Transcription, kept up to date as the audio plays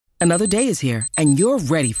Another day is here, and you're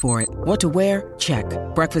ready for it. What to wear? Check.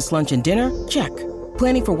 Breakfast, lunch, and dinner? Check.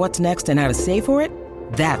 Planning for what's next and how to save for it?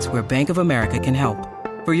 That's where Bank of America can help.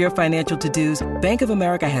 For your financial to-dos, Bank of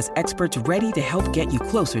America has experts ready to help get you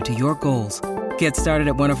closer to your goals. Get started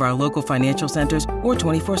at one of our local financial centers or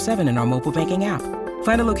 24/7 in our mobile banking app.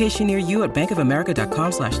 Find a location near you at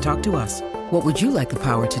bankofamerica.com/talktous. What would you like the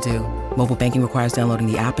power to do? Mobile banking requires downloading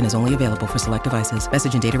the app and is only available for select devices.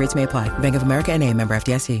 Message and data rates may apply. Bank of America N.A., member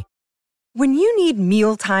FDIC. When you need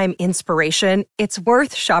mealtime inspiration, it's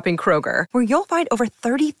worth shopping Kroger, where you'll find over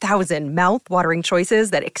 30,000 mouth-watering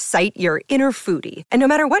choices that excite your inner foodie. And no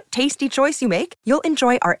matter what tasty choice you make, you'll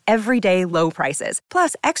enjoy our everyday low prices,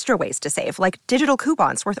 plus extra ways to save, like digital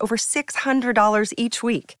coupons worth over $600 each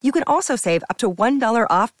week. You can also save up to $1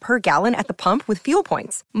 off per gallon at the pump with fuel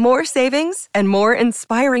points. More savings and more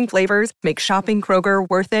inspiring flavors make shopping Kroger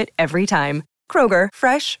worth it every time. Kroger,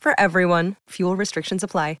 fresh for everyone. Fuel restrictions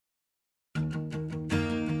apply.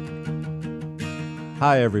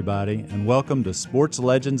 Hi, everybody, and welcome to Sports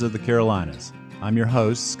Legends of the Carolinas. I'm your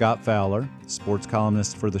host, Scott Fowler, sports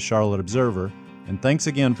columnist for the Charlotte Observer, and thanks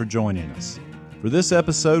again for joining us. For this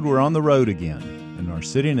episode, we're on the road again and are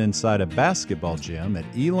sitting inside a basketball gym at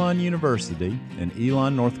Elon University in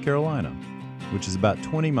Elon, North Carolina, which is about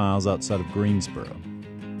 20 miles outside of Greensboro.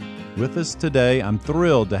 With us today, I'm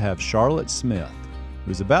thrilled to have Charlotte Smith,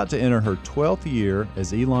 who's about to enter her 12th year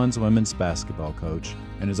as Elon's women's basketball coach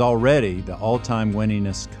and is already the all-time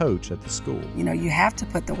winningest coach at the school. You know, you have to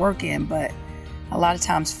put the work in, but a lot of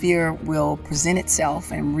times fear will present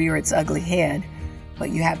itself and rear its ugly head,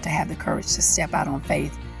 but you have to have the courage to step out on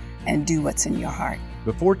faith and do what's in your heart.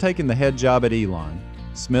 Before taking the head job at Elon,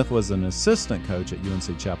 Smith was an assistant coach at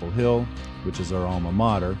UNC Chapel Hill, which is our alma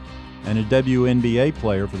mater, and a WNBA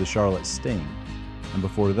player for the Charlotte Sting. And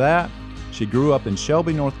before that, she grew up in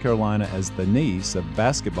Shelby, North Carolina as the niece of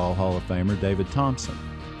Basketball Hall of Famer David Thompson.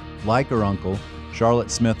 Like her uncle,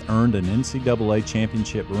 Charlotte Smith earned an NCAA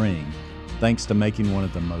championship ring thanks to making one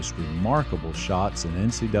of the most remarkable shots in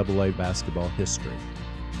NCAA basketball history,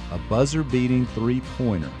 a buzzer-beating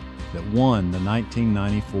three-pointer that won the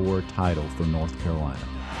 1994 title for North Carolina.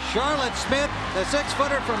 Charlotte Smith, the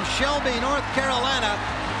six-footer from Shelby, North Carolina,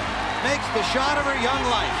 makes the shot of her young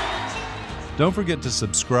life. Don't forget to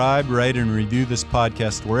subscribe, rate, and review this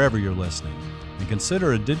podcast wherever you're listening, and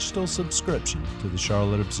consider a digital subscription to the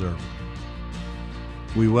Charlotte Observer.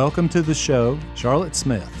 We welcome to the show Charlotte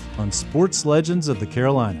Smith on Sports Legends of the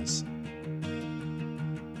Carolinas.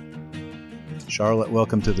 Charlotte,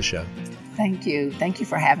 welcome to the show. Thank you. Thank you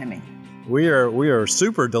for having me. We are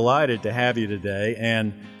super delighted to have you today,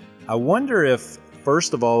 and I wonder if,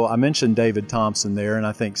 first of all, I mentioned David Thompson there, and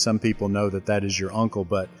I think some people know that is your uncle,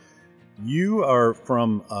 but you are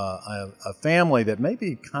from a family that may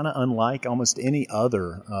be kind of unlike almost any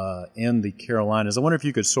other in the Carolinas. I wonder if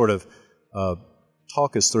you could sort of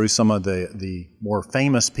talk us through some of the more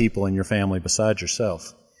famous people in your family besides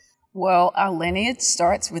yourself. Well, our lineage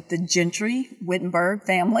starts with the Gentry Wittenberg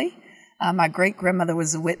family. My great-grandmother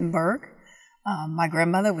was a Wittenberg. My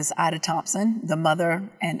grandmother was Ida Thompson, the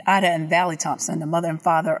mother, and Ida and Valley Thompson, the mother and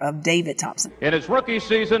father of David Thompson. In his rookie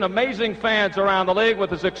season, amazing fans around the league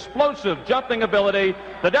with his explosive jumping ability,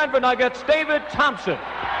 the Denver Nuggets, David Thompson.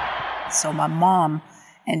 So my mom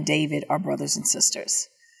and David are brothers and sisters.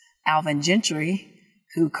 Alvin Gentry,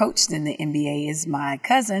 who coached in the NBA, is my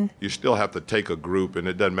cousin. You still have to take a group, and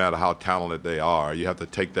it doesn't matter how talented they are. You have to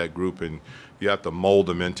take that group and you have to mold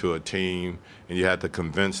them into a team, and you have to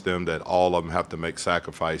convince them that all of them have to make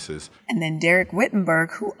sacrifices. And then Derek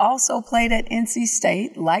Wittenberg, who also played at NC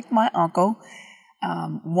State, like my uncle,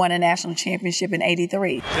 won a national championship in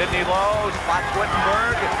 '83. Sidney Lowe spots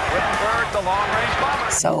Wittenberg, the long-range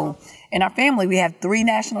bomber. So in our family, we have 3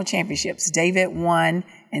 national championships. David won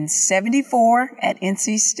in '74 at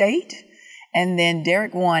NC State, and then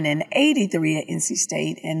Derek won in '83 at NC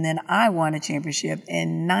State, and then I won a championship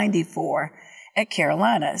in '94 at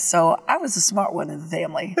Carolina. So I was the smart one in the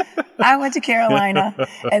family. I went to Carolina,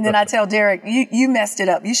 and then I tell Derek, you messed it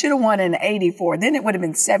up. You should have won in '84. Then it would have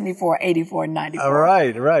been '74, '84, and '94.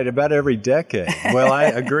 Right. About every decade. Well, I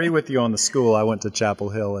agree with you on the school. I went to Chapel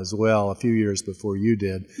Hill as well a few years before you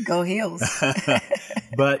did. Go Heels.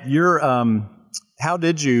 But you're, how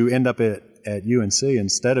did you end up at UNC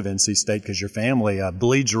instead of NC State? Because your family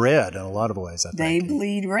bleeds red in a lot of ways, I think. They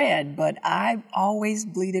bleed red, but I always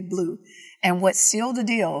bleeded blue. And what sealed the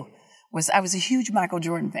deal was I was a huge Michael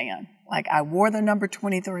Jordan fan. Like, I wore the number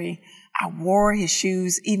 23. I wore his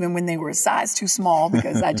shoes even when they were a size too small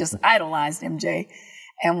because I just idolized MJ.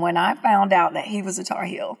 And when I found out that he was a Tar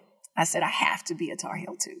Heel, I said, I have to be a Tar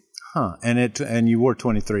Heel too. Huh. And you wore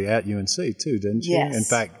 23 at UNC too, didn't you? Yes. In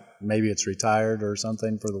fact, maybe it's retired or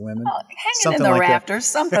something for the women? Hanging in the rafters,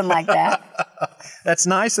 something like that. That's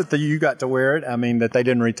nice that you got to wear it. I mean, that they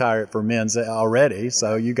didn't retire it for men's already,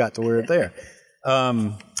 so you got to wear it there.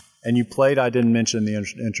 And you played, I didn't mention in the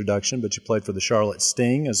introduction, but you played for the Charlotte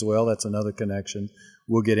Sting as well. That's another connection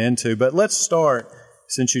we'll get into. But let's start,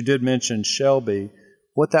 since you did mention Shelby,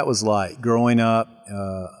 what that was like growing up,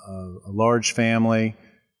 a large family.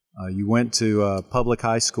 You went to public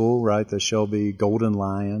high school, right, the Shelby Golden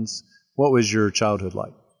Lions. What was your childhood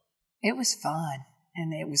like? It was fun,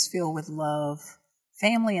 and it was filled with love,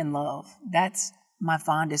 family and love. That's my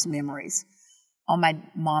fondest memories. On my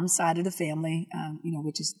mom's side of the family,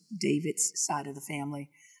 which is David's side of the family,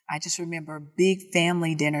 I just remember big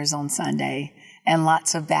family dinners on Sunday and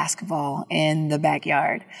lots of basketball in the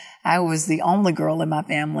backyard. I was the only girl in my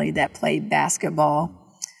family that played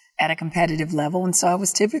basketball at a competitive level, and so I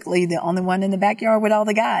was typically the only one in the backyard with all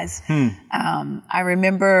the guys. I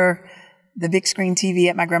remember the big screen TV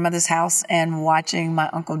at my grandmother's house and watching my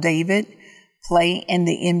Uncle David play in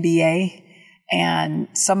the NBA. And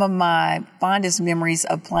some of my fondest memories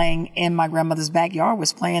of playing in my grandmother's backyard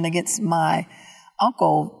was playing against my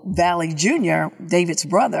uncle, Valley Jr., David's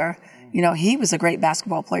brother. He was a great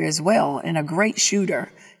basketball player as well and a great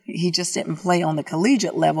shooter. He just didn't play on the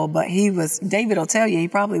collegiate level, but David will tell you, he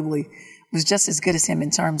probably was just as good as him in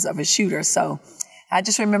terms of a shooter. So I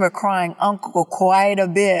just remember crying uncle quite a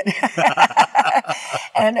bit.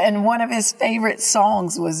 And one of his favorite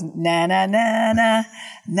songs was na na na na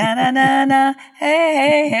na na na na hey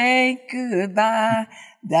hey hey goodbye.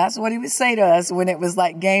 That's what he would say to us when it was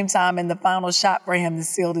like game time and the final shot for him to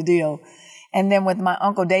seal the deal. And then with my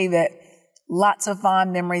Uncle David, lots of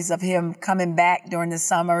fond memories of him coming back during the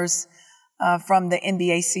summers from the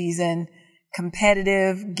NBA season,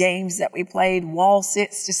 competitive games that we played, wall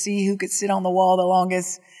sits to see who could sit on the wall the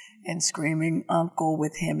longest, and screaming uncle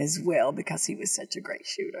with him as well because he was such a great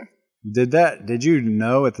shooter. Did you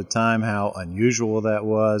know at the time how unusual that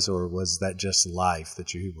was, or was that just life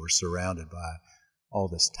that you were surrounded by all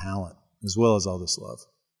this talent as well as all this love?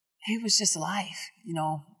 It was just life.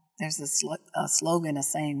 There's a slogan, a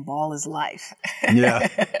saying, ball is life. Yeah.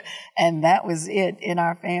 And that was it in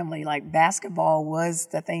our family. Like basketball was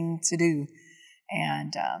the thing to do.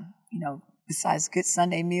 And, besides good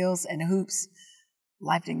Sunday meals and hoops,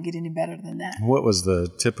 life didn't get any better than that. What was the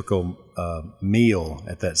typical meal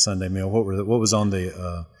at that Sunday meal? What was on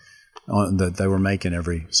that they were making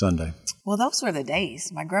every Sunday? Well, those were the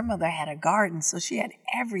days. My grandmother had a garden, so she had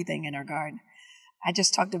everything in her garden. I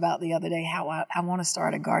just talked about the other day how I want to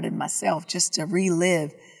start a garden myself just to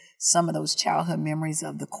relive some of those childhood memories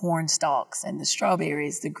of the corn stalks and the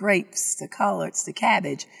strawberries, the grapes, the collards, the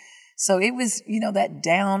cabbage. So it was, that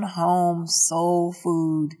down-home soul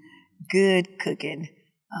food, good cooking.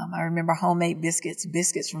 I remember homemade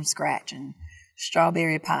biscuits from scratch, and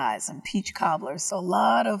strawberry pies and peach cobblers. So a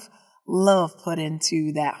lot of love put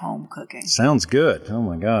into that home cooking. Sounds good. Oh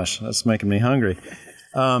my gosh, that's making me hungry.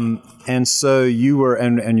 And so you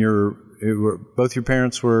were, both your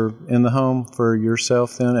parents were in the home for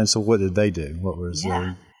yourself then? And so what did they do? What was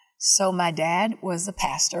their... So my dad was a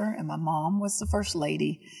pastor and my mom was the first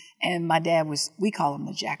lady. And my dad we call him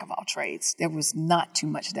the jack of all trades. There was not too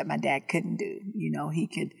much that my dad couldn't do. He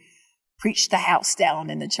could preach the house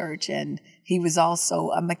down in the church, and he was also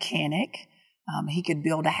a mechanic. He could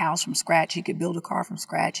build a house from scratch. He could build a car from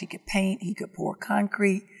scratch. He could paint. He could pour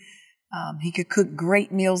concrete. He could cook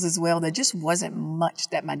great meals as well. There just wasn't much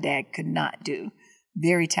that my dad could not do.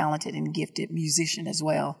 Very talented and gifted musician as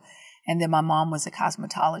well. And then my mom was a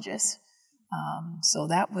cosmetologist. So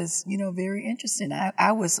that was, very interesting.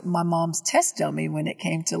 I was my mom's test dummy when it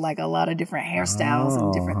came to like a lot of different hairstyles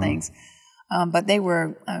and different things. But they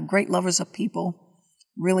were great lovers of people,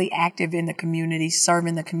 really active in the community,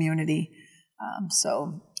 serving the community.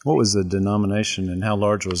 What was the denomination and how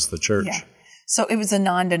large was the church? Yeah. So it was a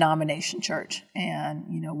non-denomination church, and,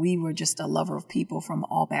 we were just a lover of people from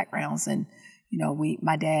all backgrounds, and,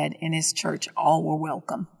 my dad and his church all were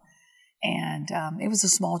welcome. And it was a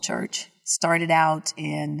small church, started out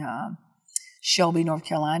in Shelby, North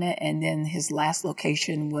Carolina, and then his last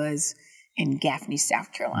location was in Gaffney,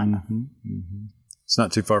 South Carolina. Mm-hmm, mm-hmm. It's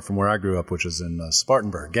not too far from where I grew up, which is in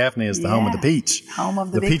Spartanburg. Gaffney is the home of the peach. Home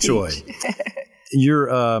of the peachoid.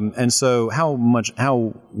 And so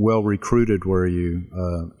how well recruited were you,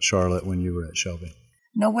 Charlotte, when you were at Shelby?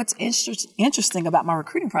 What's interesting about my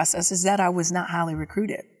recruiting process is that I was not highly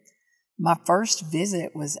recruited. My first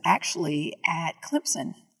visit was actually at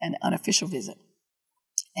Clemson, an unofficial visit.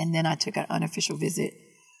 And then I took an unofficial visit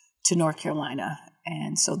to North Carolina.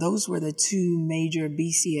 And so those were the two major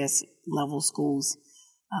BCS level schools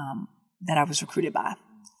that I was recruited by.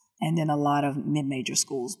 and then a lot of mid-major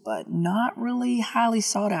schools, but not really highly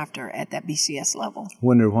sought after at that BCS level.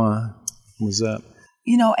 Wonder why was that?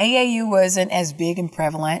 AAU wasn't as big and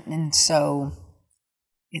prevalent, and so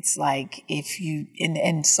it's like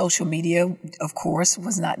and social media, of course,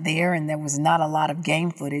 was not there, and there was not a lot of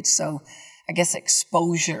game footage, so I guess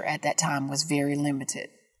exposure at that time was very limited.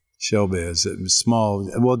 Shelby is a small.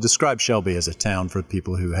 Well, describe Shelby as a town for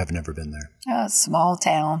people who have never been there. Small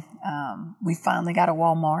town. We finally got a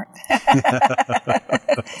Walmart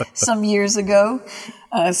some years ago,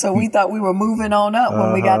 so we thought we were moving on up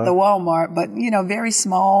when we got the Walmart. But very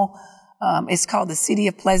small. It's called the City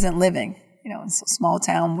of Pleasant Living. It's a small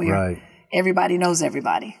town where everybody knows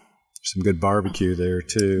everybody. Some good barbecue there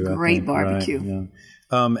too. Great barbecue. Right?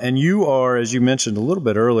 Yeah. And you are, as you mentioned a little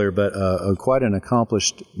bit earlier, but quite an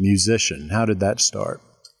accomplished musician. How did that start?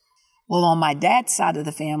 Well, on my dad's side of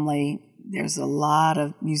the family, there's a lot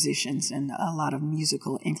of musicians and a lot of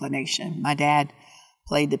musical inclination. My dad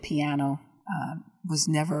played the piano, was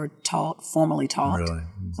never formally taught, really?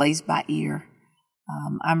 Plays by ear.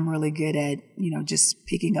 I'm really good at, just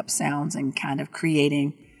picking up sounds and kind of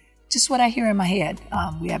creating just what I hear in my head.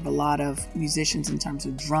 We have a lot of musicians in terms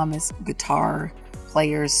of drummers, guitar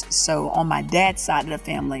players. So on my dad's side of the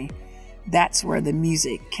family, that's where the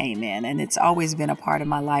music came in. And it's always been a part of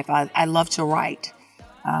my life. I love to write.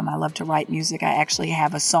 I love to write music. I actually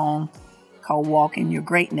have a song called Walk in Your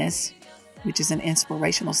Greatness, which is an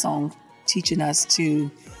inspirational song teaching us to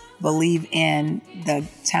believe in the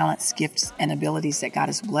talents, gifts, and abilities that God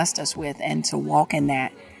has blessed us with, and to walk in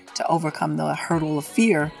that, to overcome the hurdle of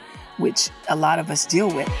fear, which a lot of us deal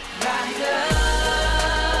with.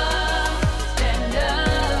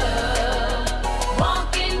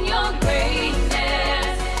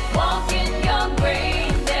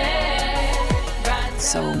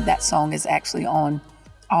 So that song is actually on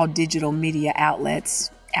all digital media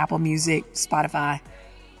outlets, Apple Music, Spotify.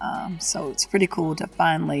 So it's pretty cool to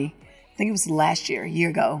finally, I think it was a year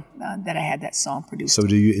ago, that I had that song produced. So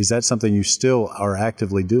is that something you still are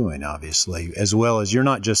actively doing, obviously, as well as you're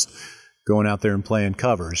not just going out there and playing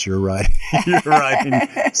covers, you're writing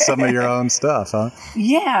some of your own stuff, huh?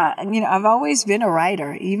 Yeah. I've always been a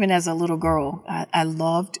writer, even as a little girl. I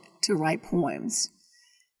loved to write poems.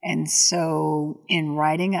 And so in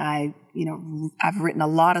writing, I've written a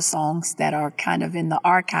lot of songs that are kind of in the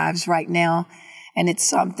archives right now. And it's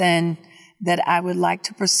something that I would like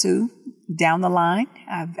to pursue down the line.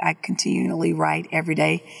 I continually write every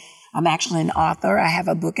day. I'm actually an author. I have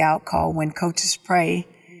a book out called When Coaches Pray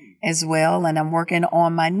as well. And I'm working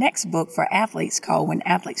on my next book for athletes called When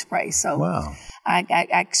Athletes Pray. So wow. I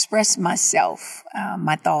express myself,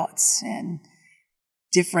 my thoughts, and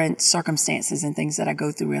different circumstances and things that I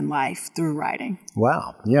go through in life through writing.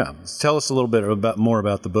 Wow. Yeah. Tell us a little bit more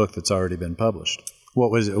about the book that's already been published.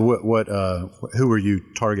 What was it? Who were you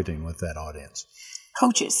targeting with that audience?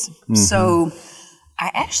 Coaches. Mm-hmm. So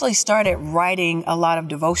I actually started writing a lot of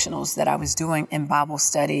devotionals that I was doing in Bible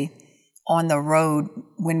study on the road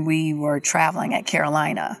when we were traveling at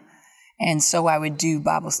Carolina. And so I would do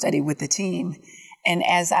Bible study with the team. And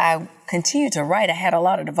as I continued to write, I had a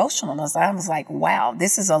lot of devotionals. I was like, wow,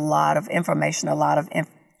 this is a lot of information, a lot of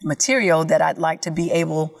material that I'd like to be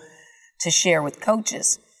able to share with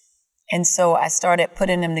coaches. And so I started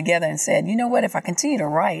putting them together and said, you know what, if I continue to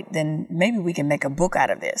write, then maybe we can make a book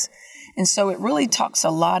out of this. And so it really talks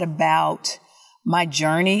a lot about my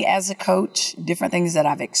journey as a coach, different things that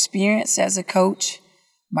I've experienced as a coach,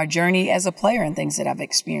 my journey as a player and things that I've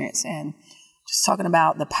experienced. And just talking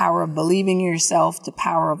about the power of believing in yourself, the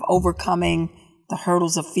power of overcoming the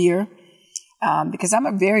hurdles of fear. Because I'm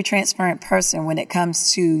a very transparent person when it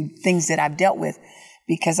comes to things that I've dealt with,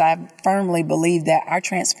 because I firmly believe that our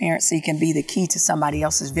transparency can be the key to somebody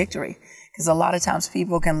else's victory. Because a lot of times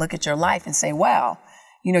people can look at your life and say, wow,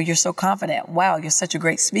 you're so confident. Wow, you're such a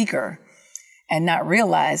great speaker. And not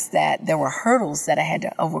realize that there were hurdles that I had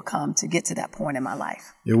to overcome to get to that point in my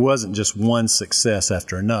life. It wasn't just one success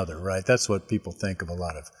after another, right? That's what people think of a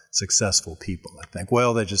lot of successful people. I think,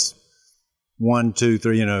 well, they just 1, 2,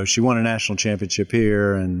 3, she won a national championship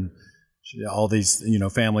here and all these,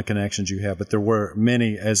 family connections you have. But there were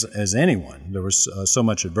many, as anyone, there was so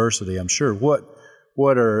much adversity, I'm sure. What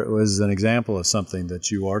was an example of something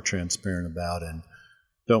that you are transparent about and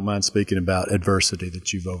don't mind speaking about adversity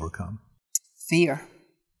that you've overcome? Fear.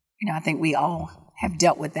 I think we all have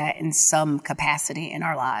dealt with that in some capacity in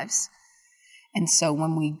our lives. And so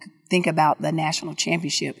when we think about the national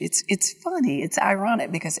championship, it's funny, it's ironic,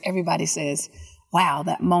 because everybody says, wow,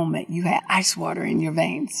 that moment you had ice water in your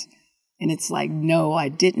veins. And it's like, no, I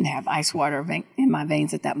didn't have ice water in my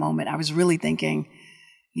veins at that moment. I was really thinking,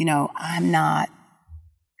 I'm not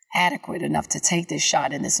adequate enough to take this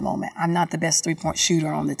shot in this moment. I'm not the best three-point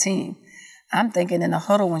shooter on the team. I'm thinking in the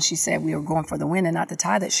huddle when she said we were going for the win and not the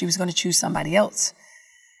tie that she was going to choose somebody else.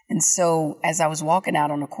 And so as I was walking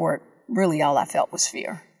out on the court, really all I felt was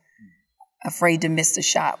fear. Afraid to miss the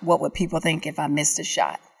shot. What would people think if I missed a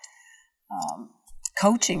shot?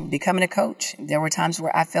 Coaching, becoming a coach. There were times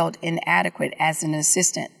where I felt inadequate as an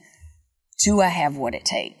assistant. Do I have what it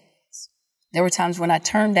takes? There were times when I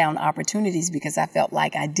turned down opportunities because I felt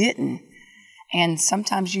like I didn't. And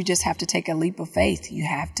sometimes you just have to take a leap of faith. You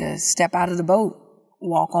have to step out of the boat,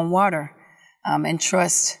 walk on water, and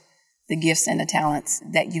trust the gifts and the talents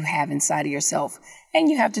that you have inside of yourself. And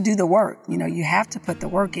you have to do the work. You know, you have to put the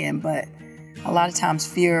work in, but a lot of times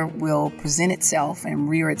fear will present itself and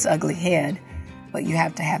rear its ugly head, but you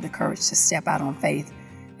have to have the courage to step out on faith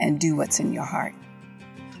and do what's in your heart.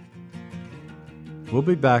 We'll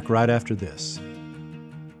be back right after this.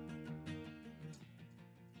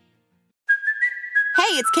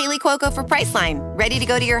 Hey, it's Kaylee Cuoco for Priceline. Ready to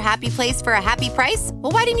go to your happy place for a happy price?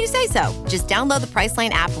 Well, why didn't you say so? Just download the Priceline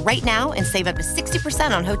app right now and save up to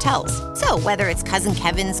 60% on hotels. So whether it's Cousin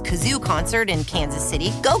Kevin's Kazoo Concert in Kansas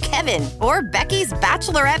City, go Kevin, or Becky's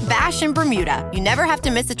Bachelorette Bash in Bermuda, you never have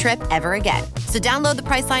to miss a trip ever again. So download the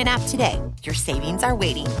Priceline app today. Your savings are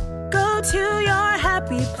waiting. Go to your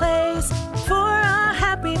happy place for a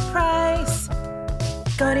happy price.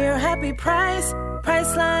 Go to your happy price,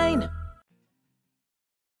 Priceline.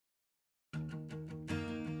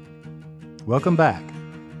 Welcome back.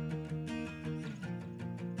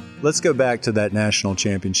 Let's go back to that national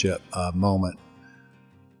championship moment.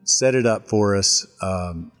 Set it up for us.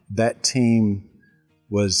 That team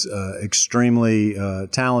was extremely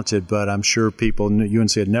talented, but I'm sure people knew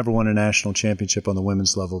UNC had never won a national championship on the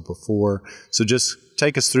women's level before. So just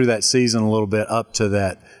take us through that season a little bit up to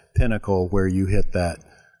that pinnacle where you hit that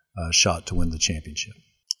shot to win the championship.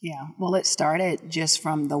 Yeah, well, it started just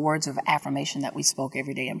from the words of affirmation that we spoke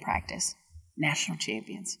every day in practice. National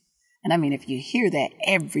champions. And I mean, if you hear that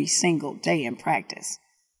every single day in practice,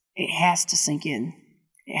 it has to sink in.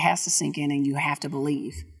 It has to sink in, and you have to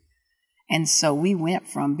believe. And so we went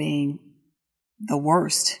from being the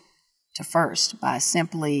worst to first by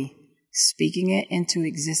simply speaking it into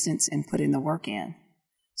existence and putting the work in.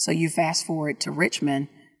 So you fast forward to Richmond,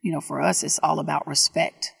 you know, for us, it's all about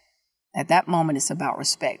respect. At that moment, it's about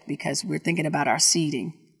respect because we're thinking about our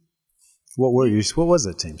seeding. What was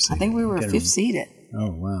that team seeding? I think we were fifth seeded.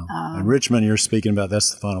 Oh, wow. And Richmond, you're speaking about, that's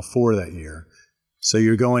the Final Four that year. So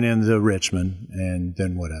you're going into Richmond, and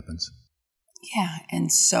then what happens? Yeah, and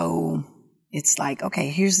so it's like, okay,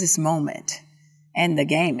 here's this moment. And the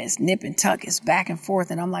game is nip and tuck, it's back and forth.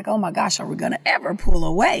 And I'm like, oh my gosh, are we going to ever pull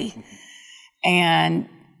away? And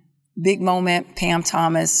big moment, Pam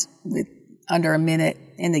Thomas, with under a minute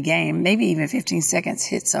in the game, maybe even 15 seconds,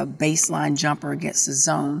 hits a baseline jumper against the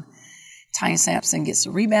zone. Tanya Sampson gets the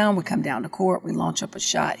rebound. We come down the court. We launch up a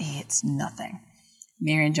shot. He hits nothing.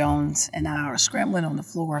 Marion Jones and I are scrambling on the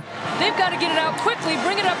floor. They've got to get it out quickly.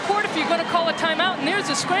 Bring it up court if you're going to call a timeout. And there's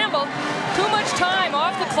a scramble. Too much time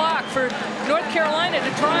off the clock for North Carolina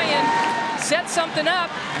to try and set something up.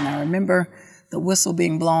 And I remember the whistle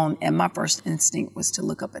being blown, and my first instinct was to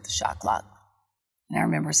look up at the shot clock. And I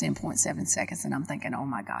remember seeing 0.7 seconds, and I'm thinking, oh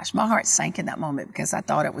my gosh. My heart sank in that moment because I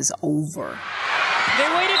thought it was over.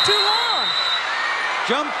 They waited too long.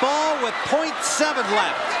 Jump ball with 0.7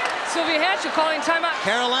 left. Sylvia Hatchell calling timeout.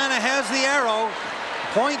 Carolina has the arrow.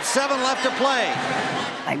 0.7 left to play.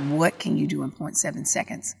 Like, what can you do in 0.7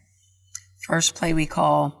 seconds? First play we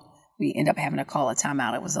call, we end up having to call a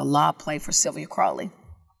timeout. It was a lob play for Sylvia Crawley.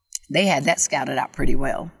 They had that scouted out pretty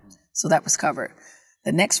well, so that was covered.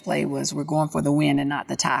 The next play was we're going for the win and not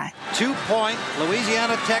the tie. 2-point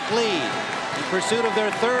Louisiana Tech lead in pursuit of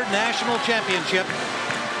their third national championship.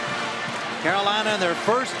 Carolina in their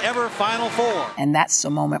first ever Final Four. And that's the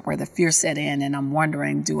moment where the fear set in, and I'm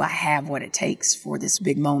wondering, do I have what it takes for this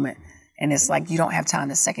big moment? And it's like you don't have time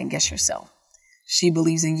to second guess yourself. She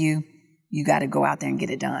believes in you. You got to go out there and get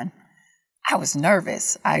it done. I was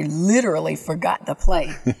nervous. I literally forgot the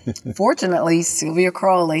play. Fortunately, Sylvia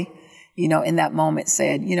Crawley, you know, in that moment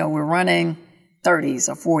said, you know, we're running 30s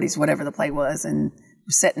or 40s, whatever the play was, and we're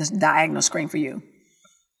setting a diagonal screen for you.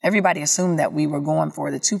 Everybody assumed that we were going for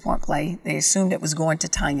the 2-point play. They assumed it was going to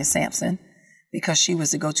Tanya Sampson because she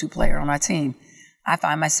was the go-to player on our team. I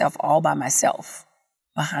find myself all by myself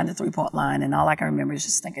behind the 3-point line, and all I can remember is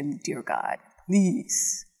just thinking, dear God,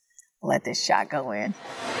 please let this shot go in.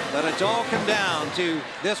 Let it all come down to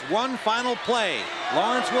this one final play.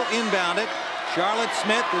 Lawrence will inbound it. Charlotte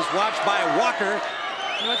Smith is watched by Walker.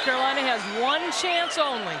 North Carolina has one chance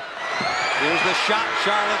only. Here's the shot,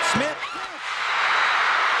 Charlotte Smith.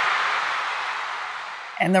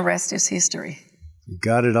 And the rest is history. You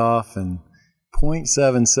got it off in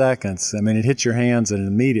 0.7 seconds. I mean, it hit your hands and it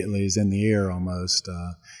immediately is in the air almost.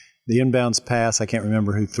 The inbounds pass, I can't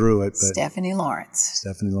remember who threw it, but Stephanie Lawrence.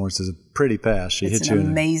 Stephanie Lawrence is a pretty pass. She it's hit an you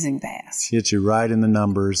amazing pass. She hit you right in the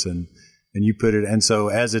numbers, and you put it. And so,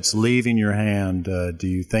 as it's leaving your hand, do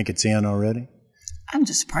you think it's in already? I'm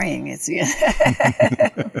just praying it's in.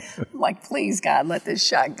 I'm like, please, God, let this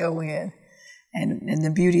shot go in. And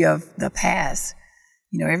the beauty of the pass,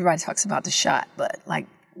 everybody talks about the shot, but like,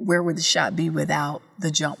 where would the shot be without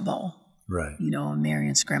the jump ball? Right.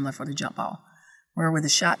 Marion scrambling for the jump ball. Where would the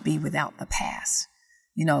shot be without the pass?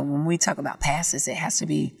 When we talk about passes, it has to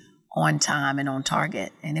be on time and on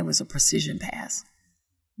target, and it was a precision pass.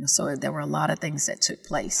 So there were a lot of things that took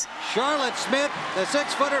place. Charlotte Smith, the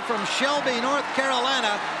 6-footer from Shelby, North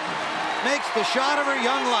Carolina, makes the shot of her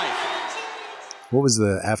young life. What was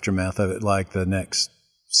the aftermath of it like the next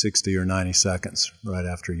 60 or 90 seconds right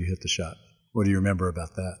after you hit the shot? What do you remember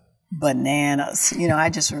about that? Bananas. I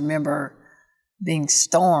just remember being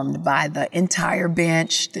stormed by the entire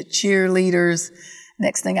bench, the cheerleaders.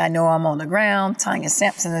 Next thing I know, I'm on the ground. Tanya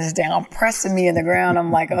Sampson is down, pressing me in the ground.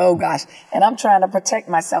 I'm like, oh gosh. And I'm trying to protect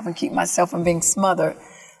myself and keep myself from being smothered.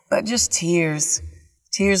 But just tears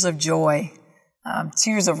of joy,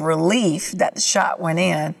 tears of relief that the shot went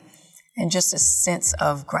in, and just a sense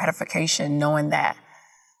of gratification knowing that,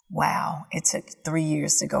 wow, it took 3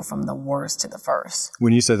 years to go from the worst to the first.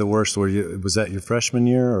 When you say the worst, was that your freshman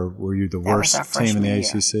year, or were you the worst team in the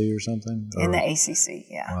ACC or something? In the ACC,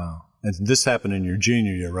 yeah. Wow. And this happened in your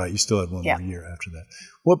junior year, right? You still had one more year after that.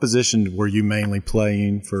 What position were you mainly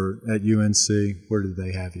playing at UNC? Where did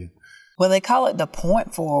they have you? Well, they call it the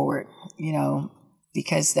point forward,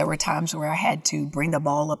 because there were times where I had to bring the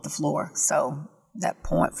ball up the floor. So that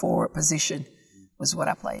point forward position was what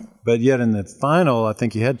I played. But yet in the final, I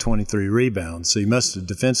think you had 23 rebounds. So you must have,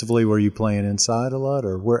 defensively, were you playing inside a lot,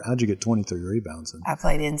 or how'd you get 23 rebounds? I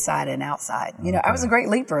played inside and outside. I was a great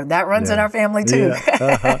leaper. That runs in our family too.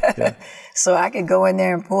 Yeah. So I could go in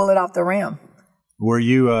there and pull it off the rim. Were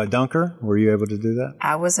you a dunker? Were you able to do that?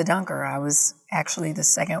 I was a dunker. I was actually the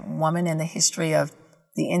second woman in the history of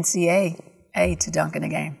the NCAA to dunk in a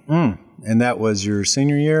game. And that was your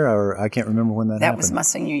senior year, or I can't remember when that happened? That was my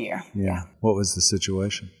senior year, yeah. What was the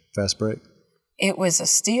situation? Fast break? It was a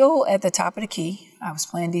steal at the top of the key. I was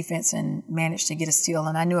playing defense and managed to get a steal,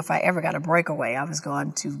 and I knew if I ever got a breakaway, I was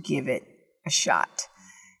going to give it a shot.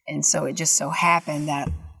 And so it just so happened that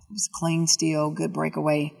it was a clean steal, good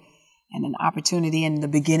breakaway, and an opportunity in the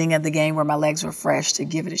beginning of the game where my legs were fresh to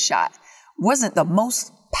give it a shot. Wasn't the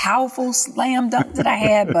most powerful slam dunk that I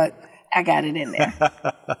had, but I got it in there.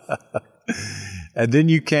 And then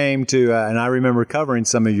you came to, and I remember covering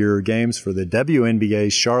some of your games for the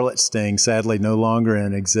WNBA Charlotte Sting, sadly no longer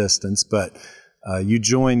in existence, but you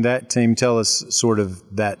joined that team. Tell us sort of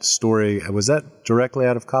that story. Was that directly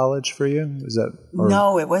out of college for you?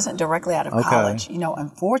 No, it wasn't directly out of college.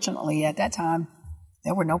 Unfortunately, at that time,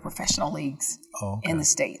 there were no professional leagues in the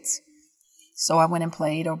States. So I went and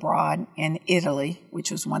played abroad in Italy,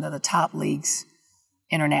 which was one of the top leagues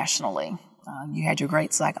internationally. You had your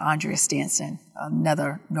greats like Andrea Stenson,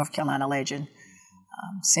 another North Carolina legend,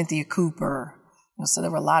 Cynthia Cooper. So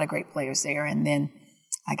there were a lot of great players there. And then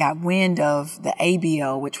I got wind of the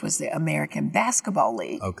ABL, which was the American Basketball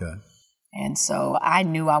League. Okay. And so I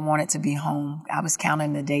knew I wanted to be home. I was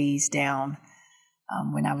counting the days down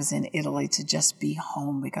when I was in Italy to just be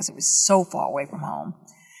home because it was so far away from home.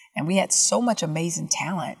 And we had so much amazing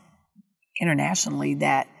talent internationally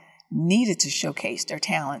that needed to showcase their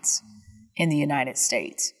talents in the United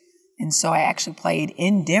States. And so I actually played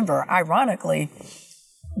in Denver. Ironically,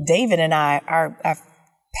 David and our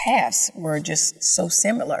paths were just so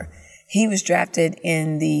similar. He was drafted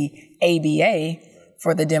in the ABA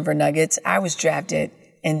for the Denver Nuggets. I was drafted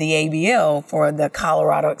in the ABL for the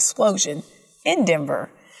Colorado Explosion in Denver.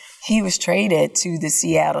 He was traded to the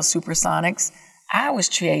Seattle Supersonics. I was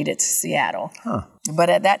traded to Seattle. But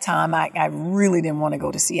at that time, I really didn't want to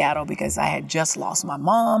go to Seattle because I had just lost my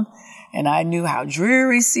mom. And I knew how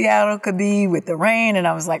dreary Seattle could be with the rain. And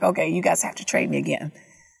I was like, okay, you guys have to trade me again.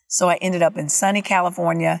 So I ended up in sunny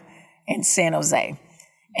California and San Jose.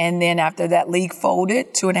 And then after that league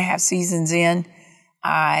folded, 2.5 seasons in,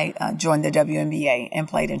 I joined the WNBA and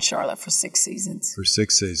played in Charlotte for 6 seasons. For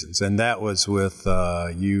 6 seasons. And that was with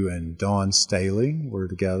you and Dawn Staley were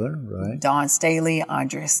together, right? Dawn Staley,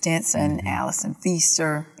 Andrea Stenson, Allison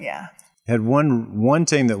Feaster, yeah. Had one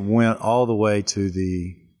team that went all the way to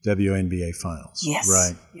the WNBA finals. Yes.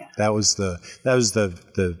 Right. Yeah. That was the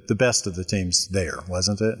best of the teams there,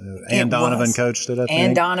 wasn't it? Ann Donovan coached it, I think.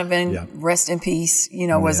 Ann Donovan, rest in peace,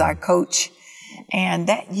 was our coach. And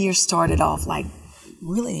that year started off like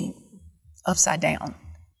really upside down.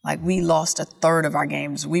 Like we lost a third of our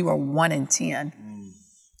games. We were 1-10.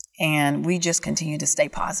 And we just continued to stay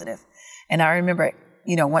positive. And I remember,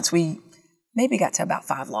 once we maybe got to about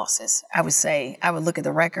 5 losses, I would look at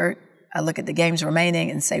the record, I look at the games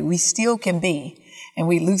remaining and say, we still can be. And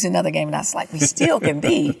we lose another game, and I was like, we still can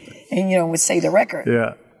be. And, would say the record.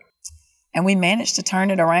 Yeah. And we managed to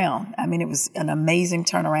turn it around. I mean, it was an amazing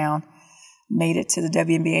turnaround. Made it to the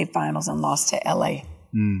WNBA finals and lost to LA.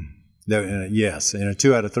 Yes,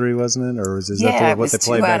 2 out of 3, wasn't it? Or is that what they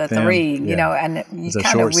played back then? 2 out of 3, and you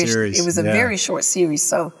kind of wish it was a very short series.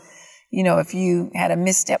 So, if you had a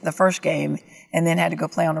misstep the first game and then had to go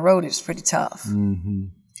play on the road, it's pretty tough. Mm-hmm.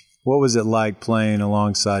 What was it like playing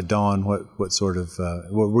alongside Dawn? What sort of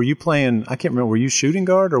were you playing? I can't remember. Were you shooting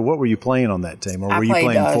guard or what were you playing on that team? Or were you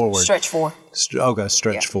playing forward? Stretch 4.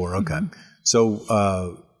 Stretch 4. Okay. Mm-hmm.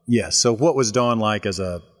 So So what was Dawn like as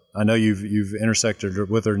a? I know you've intersected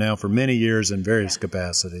with her now for many years in various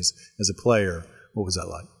capacities as a player. What was that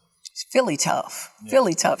like? Philly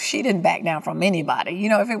tough. She didn't back down from anybody.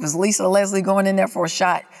 If it was Lisa Leslie going in there for a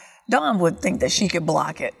shot, Dawn would think that she could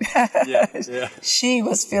block it. She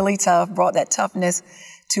was Philly tough, brought that toughness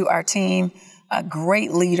to our team. A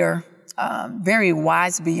great leader, very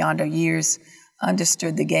wise beyond her years,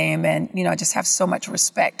 understood the game, and I just have so much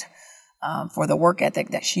respect for the work ethic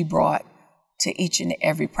that she brought to each and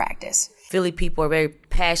every practice. Philly people are very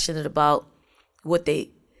passionate about what they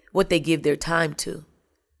give their time to.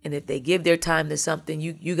 And if they give their time to something,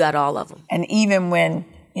 you got all of them. And even when,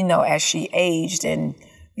 as she aged and,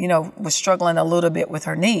 was struggling a little bit with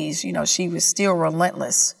her knees, she was still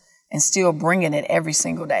relentless and still bringing it every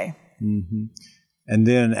single day. Mm-hmm. And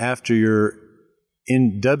then after your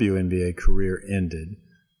WNBA career ended,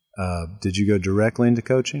 did you go directly into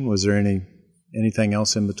coaching? Was there anything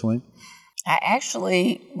else in between? I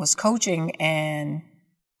actually was coaching and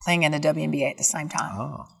playing in the WNBA at the same time.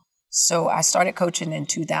 Oh. So I started coaching in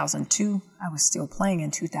 2002. I was still playing in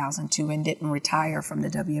 2002 and didn't retire from the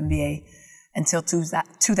WNBA until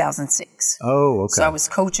 2006. Oh, okay. So I was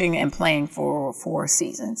coaching and playing for 4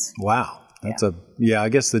 seasons. Wow. I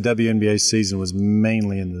guess the WNBA season was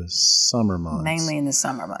mainly in the summer months. Mainly in the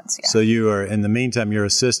summer months, yeah. So in the meantime, you're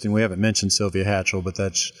assisting. We haven't mentioned Sylvia Hatchell, but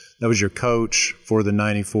that was your coach for the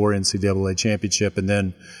 94 NCAA championship. And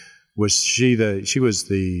then she was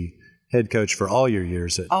the head coach for all your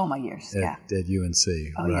years at all my years, at UNC,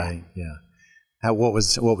 right? Yeah. What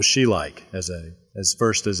was she like as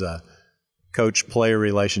a coach-player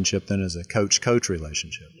relationship, then as a coach-coach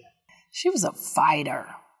relationship? She was a fighter,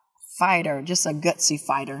 just a gutsy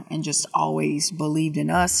fighter, and just always believed in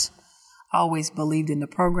us, always believed in the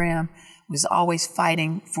program, was always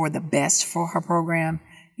fighting for the best for her program.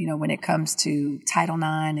 When it comes to Title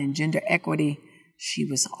IX and gender equity, she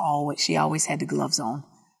always had the gloves on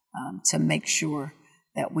to make sure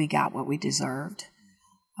that we got what we deserved.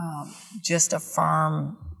 Just a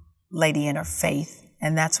firm lady in her faith,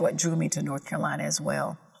 and that's what drew me to North Carolina as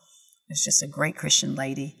well. It's just a great Christian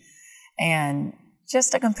lady, and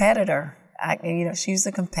just a competitor. She's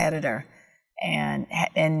a competitor,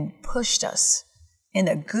 and pushed us in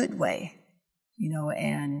a good way,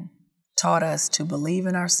 and taught us to believe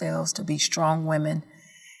in ourselves, to be strong women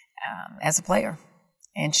as a player.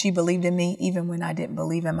 And she believed in me even when I didn't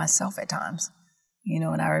believe in myself at times.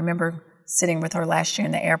 And I remember sitting with her last year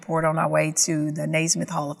in the airport on our way to the Naismith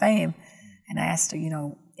Hall of Fame, and I asked her,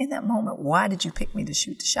 in that moment, why did you pick me to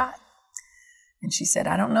shoot the shot? And she said,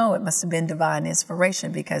 I don't know. It must have been divine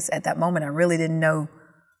inspiration, because at that moment I really didn't know,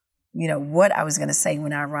 what I was going to say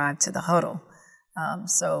when I arrived to the huddle.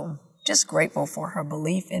 So just grateful for her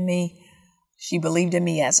belief in me. She believed in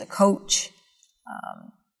me as a coach.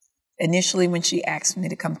 Initially, when she asked me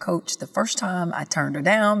to come coach the first time, I turned her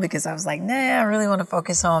down because I was like, I really want to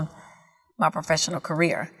focus on my professional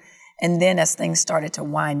career. And then as things started to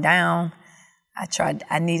wind down,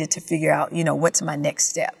 I needed to figure out, what's my next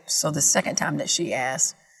step. So the second time that she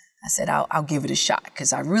asked, I said, I'll give it a shot,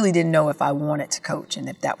 because I really didn't know if I wanted to coach and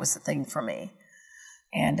if that was the thing for me.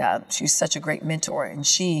 And she's such a great mentor, and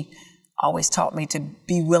she always taught me to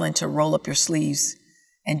be willing to roll up your sleeves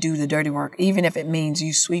and do the dirty work, even if it means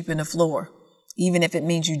you sweeping the floor, even if it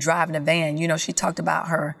means you driving a van. She talked about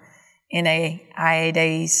her NAIA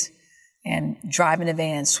days and driving a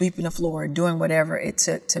van, sweeping the floor, doing whatever it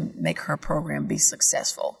took to make her program be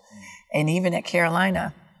successful. And even at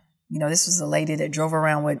Carolina, this was a lady that drove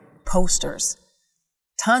around with posters,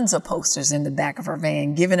 tons of posters in the back of her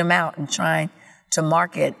van, giving them out and trying to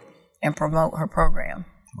market and promote her program.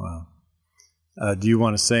 Wow. Do you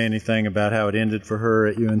want to say anything about how it ended for her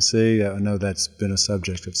at UNC? I know that's been a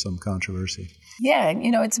subject of some controversy. Yeah,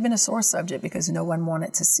 it's been a sore subject because no one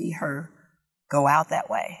wanted to see her go out that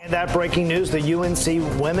way. And that breaking news, the UNC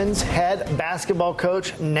women's head basketball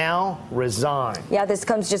coach now resigned. Yeah, this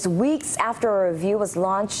comes just weeks after a review was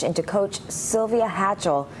launched into Coach Sylvia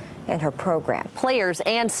Hatchell and her program. Players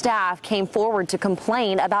and staff came forward to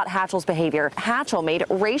complain about Hatchell's behavior. Hatchell made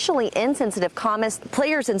racially insensitive comments.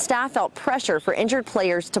 Players and staff felt pressure for injured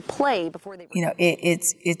players to play before they...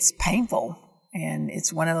 It's painful, and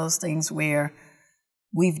it's one of those things where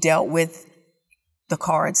we've dealt with the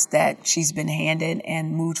cards that she's been handed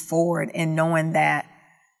and moved forward, and knowing that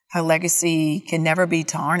her legacy can never be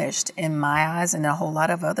tarnished in my eyes and a whole lot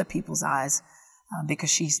of other people's eyes because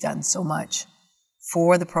she's done so much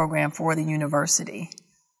for the program, for the university.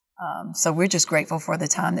 So we're just grateful for the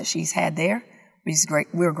time that she's had there.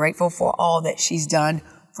 We're grateful for all that she's done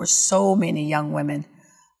for so many young women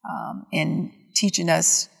in teaching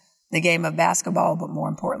us the game of basketball, but more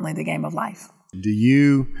importantly, the game of life. Do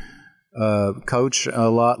you coach a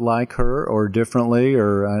lot like her or differently?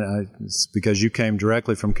 Or it's because you came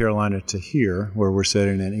directly from Carolina to here, where we're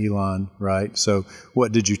sitting in Elon, right? So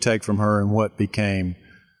what did you take from her and what became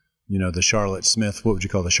the Charlotte Smith, what would you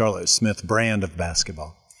call the Charlotte Smith brand of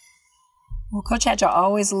basketball? Well, Coach Hatchell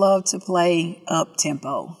always loved to play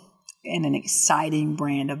up-tempo and an exciting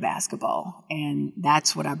brand of basketball. And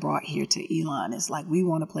that's what I brought here to Elon. It's like, we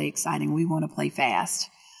want to play exciting. We want to play fast.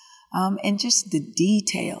 And just the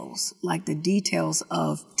details, like the details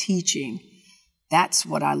of teaching, that's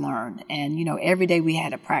what I learned. And, every day we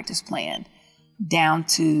had a practice plan down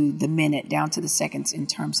to the minute, down to the seconds in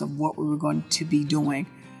terms of what we were going to be doing.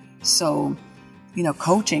 So,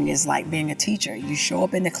 coaching is like being a teacher. You show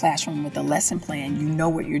up in the classroom with a lesson plan, you know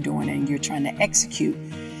what you're doing and you're trying to execute.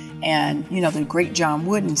 And, the great John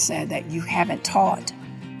Wooden said that you haven't taught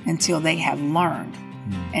until they have learned.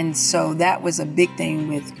 And so that was a big thing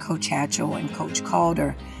with Coach Hatchell and Coach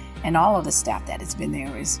Calder and all of the staff that has been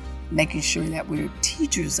there, is making sure that we're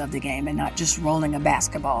teachers of the game and not just rolling a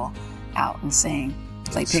basketball out and saying,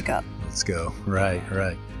 play pickup. Let's go. Right.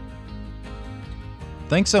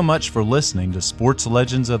 Thanks so much for listening to Sports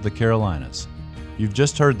Legends of the Carolinas. You've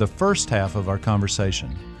just heard the first half of our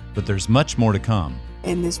conversation, but there's much more to come.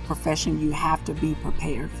 In this profession, you have to be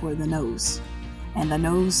prepared for the no's. And the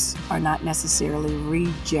no's are not necessarily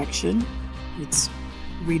rejection, it's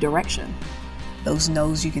redirection. Those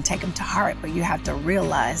no's, you can take them to heart, but you have to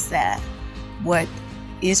realize that what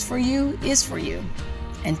is for you is for you.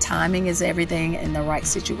 And timing is everything, and the right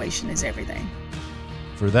situation is everything.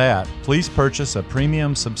 For that, please purchase a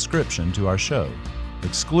premium subscription to our show,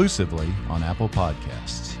 exclusively on Apple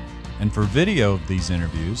Podcasts. And for video of these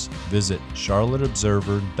interviews, visit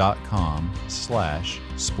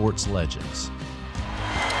charlotteobserver.com/sportslegends.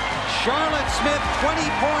 Charlotte Smith, 20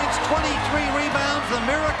 points, 23 rebounds, the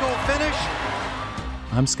miracle finish.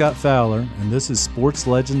 I'm Scott Fowler, and this is Sports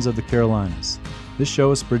Legends of the Carolinas. This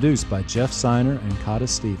show is produced by Jeff Seiner and Kata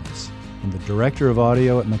Stevens, and the director of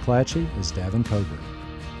audio at McClatchy is Davin Coburn.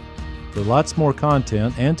 For lots more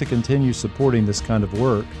content and to continue supporting this kind of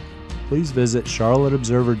work, please visit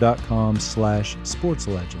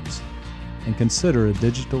charlotteobserver.com/sportslegends and consider a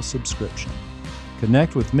digital subscription.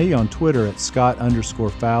 Connect with me on Twitter at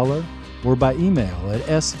Scott_Fowler or by email at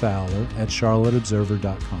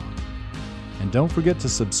sfowler@charlotteobserver.com. And don't forget to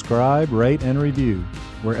subscribe, rate, and review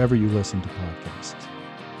wherever you listen to podcasts.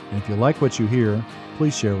 And if you like what you hear,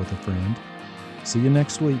 please share with a friend. See you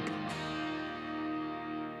next week.